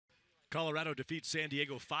Colorado defeats San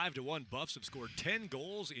Diego 5-1. Buffs have scored 10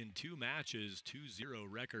 goals in 2 matches, 2-0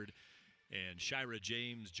 record. And Shyra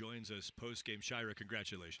James joins us post-game. Shyra,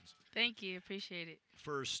 congratulations. Thank you. Appreciate it.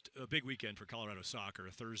 First, a big weekend for Colorado soccer.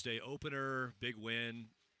 A Thursday opener, big win.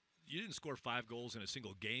 You didn't score 5 goals in a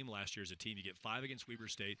single game last year as a team. You get 5 against Weber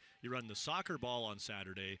State. You run the soccer ball on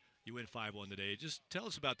Saturday. You win 5-1 today. Just tell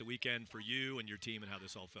us about the weekend for you and your team and how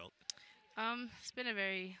this all felt. It's been a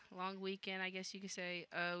very long weekend, I guess you could say.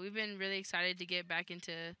 We've been really excited to get back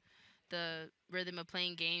into the rhythm of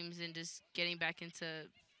playing games and just getting back into,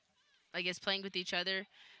 I guess, playing with each other,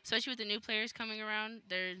 especially with the new players coming around.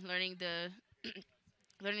 They're learning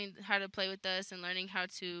learning how to play with us and learning how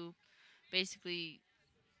to basically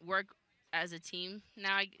work as a team.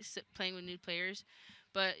 Now playing with new players.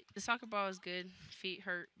 But the soccer ball is good. Feet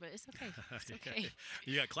hurt, but it's okay. It's okay.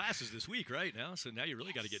 You got classes this week, right now? So now you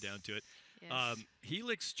really got to get down to it. Yes.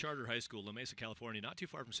 Helix Charter High School, La Mesa, California, not too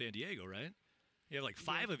far from San Diego, right? You have like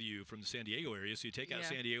 5 of you from the San Diego area, so you take out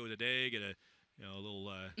San Diego today, get a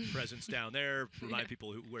little presence down there, remind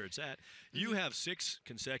people where it's at. You have 6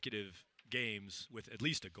 consecutive games with at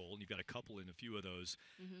least a goal, and you've got a couple in a few of those.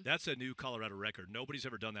 That's a new Colorado record. Nobody's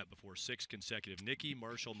ever done that before, 6 consecutive. Nikki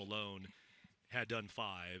Marshall Malone had done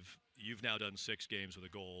 5. You've now done 6 games with a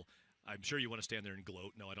goal. I'm sure you want to stand there and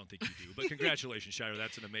gloat. No, I don't think you do. But congratulations, Shyra.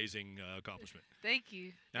 That's an amazing accomplishment. Thank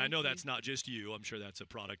you. Now, I know that's not just you. I'm sure that's a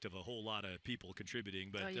product of a whole lot of people contributing.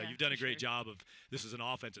 But you've done a great job of – this is an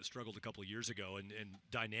offense that struggled a couple of years ago and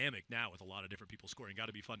dynamic now with a lot of different people scoring. Got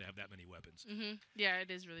to be fun to have that many weapons. Yeah, it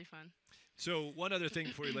is really fun. So one other thing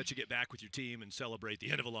before we let you get back with your team and celebrate the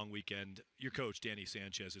end of a long weekend, your coach, Danny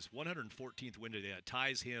Sanchez, his 114th win today. That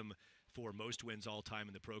ties him for most wins all time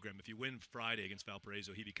in the program. If you win Friday against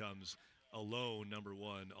Valparaiso, he becomes alone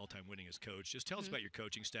 #1 all-time winning as coach. Just tell us about your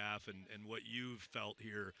coaching staff and what you've felt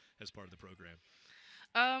here as part of the program.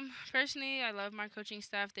 Personally, I love my coaching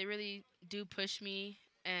staff. They really do push me,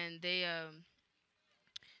 and they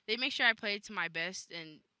make sure I play to my best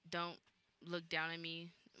and don't look down on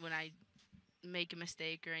me when I make a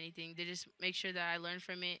mistake or anything. They just make sure that I learn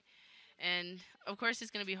from it. And, of course,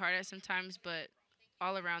 it's going to be hard at some times, but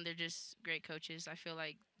all around, they're just great coaches. I feel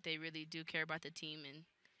like they really do care about the team and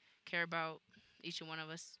care about each and one of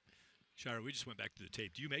us. Shyra, we just went back to the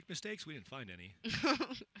tape. Do you make mistakes? We didn't find any.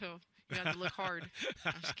 Oh, you have to look hard.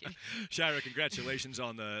 I'm just kidding. Shyra, congratulations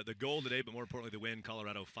on the goal today, but more importantly, the win,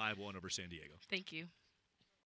 Colorado 5-1 over San Diego. Thank you.